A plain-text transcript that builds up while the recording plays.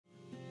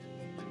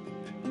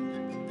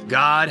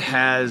God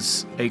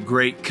has a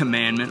great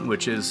commandment,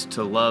 which is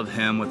to love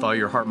Him with all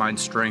your heart, mind,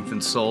 strength,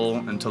 and soul,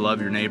 and to love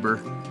your neighbor.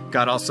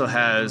 God also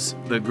has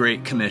the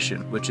Great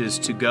Commission, which is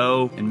to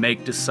go and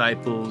make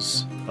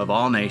disciples of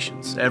all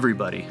nations,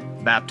 everybody,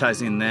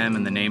 baptizing them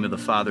in the name of the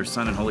Father,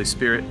 Son, and Holy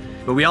Spirit.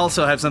 But we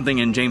also have something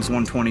in James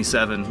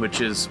 1:27,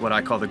 which is what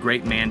I call the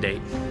Great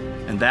Mandate,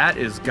 and that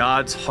is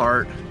God's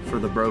heart for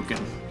the broken.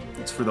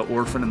 It's for the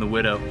orphan and the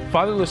widow.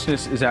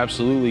 Fatherlessness is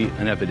absolutely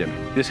an epidemic.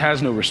 This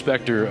has no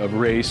respecter of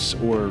race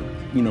or,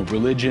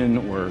 religion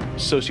or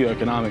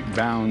socioeconomic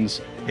bounds.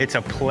 It's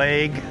a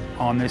plague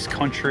on this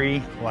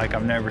country like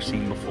I've never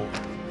seen before.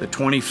 The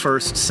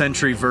 21st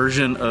century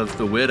version of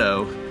the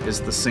widow is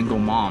the single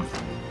mom,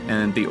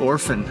 and the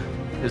orphan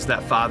is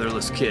that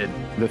fatherless kid.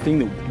 The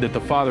thing that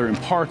the father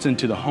imparts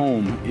into the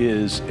home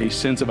is a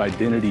sense of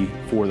identity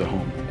for the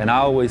home. And I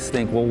always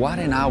think, well, why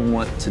didn't I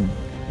want to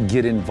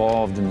get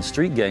involved in the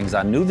street gangs?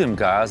 I knew them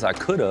guys, I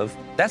could have.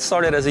 That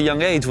started as a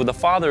young age with a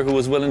father who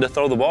was willing to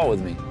throw the ball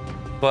with me.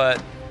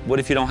 But what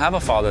if you don't have a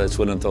father that's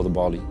willing to throw the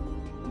ball to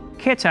you?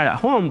 Kids are at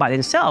home by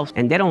themselves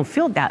and they don't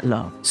feel that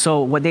love.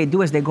 So what they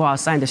do is they go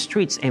outside in the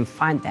streets and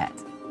find that.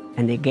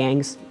 And the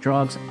gangs,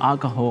 drugs,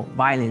 alcohol,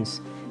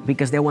 violence,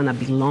 because they want to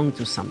belong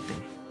to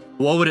something.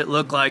 What would it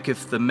look like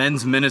if the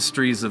men's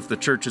ministries of the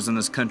churches in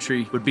this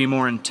country would be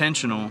more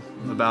intentional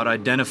about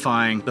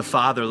identifying the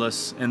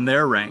fatherless in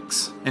their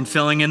ranks and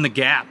filling in the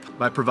gap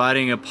by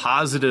providing a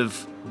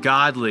positive,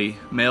 godly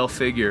male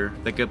figure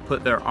that could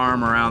put their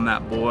arm around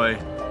that boy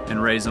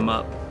and raise him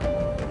up?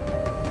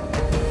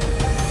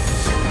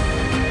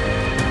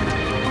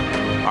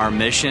 Our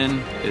mission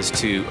is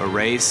to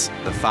erase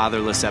the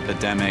fatherless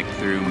epidemic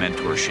through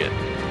mentorship.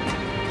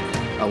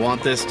 I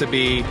want this to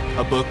be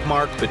a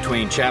bookmark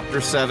between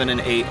chapter 7 and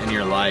 8 in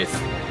your life,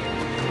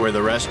 where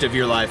the rest of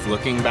your life,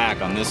 looking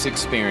back on this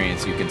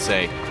experience, you can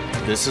say,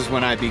 this is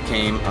when I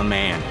became a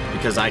man,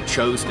 because I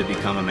chose to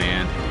become a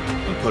man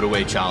and put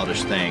away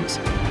childish things,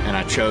 and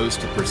I chose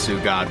to pursue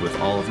God with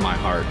all of my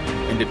heart,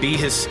 and to be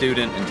His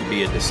student and to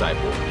be a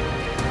disciple.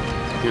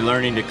 You're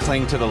learning to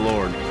cling to the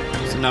Lord.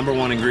 It's the number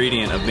one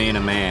ingredient of being a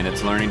man.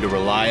 It's learning to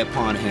rely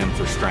upon Him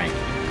for strength.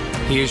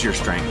 He is your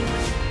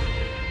strength.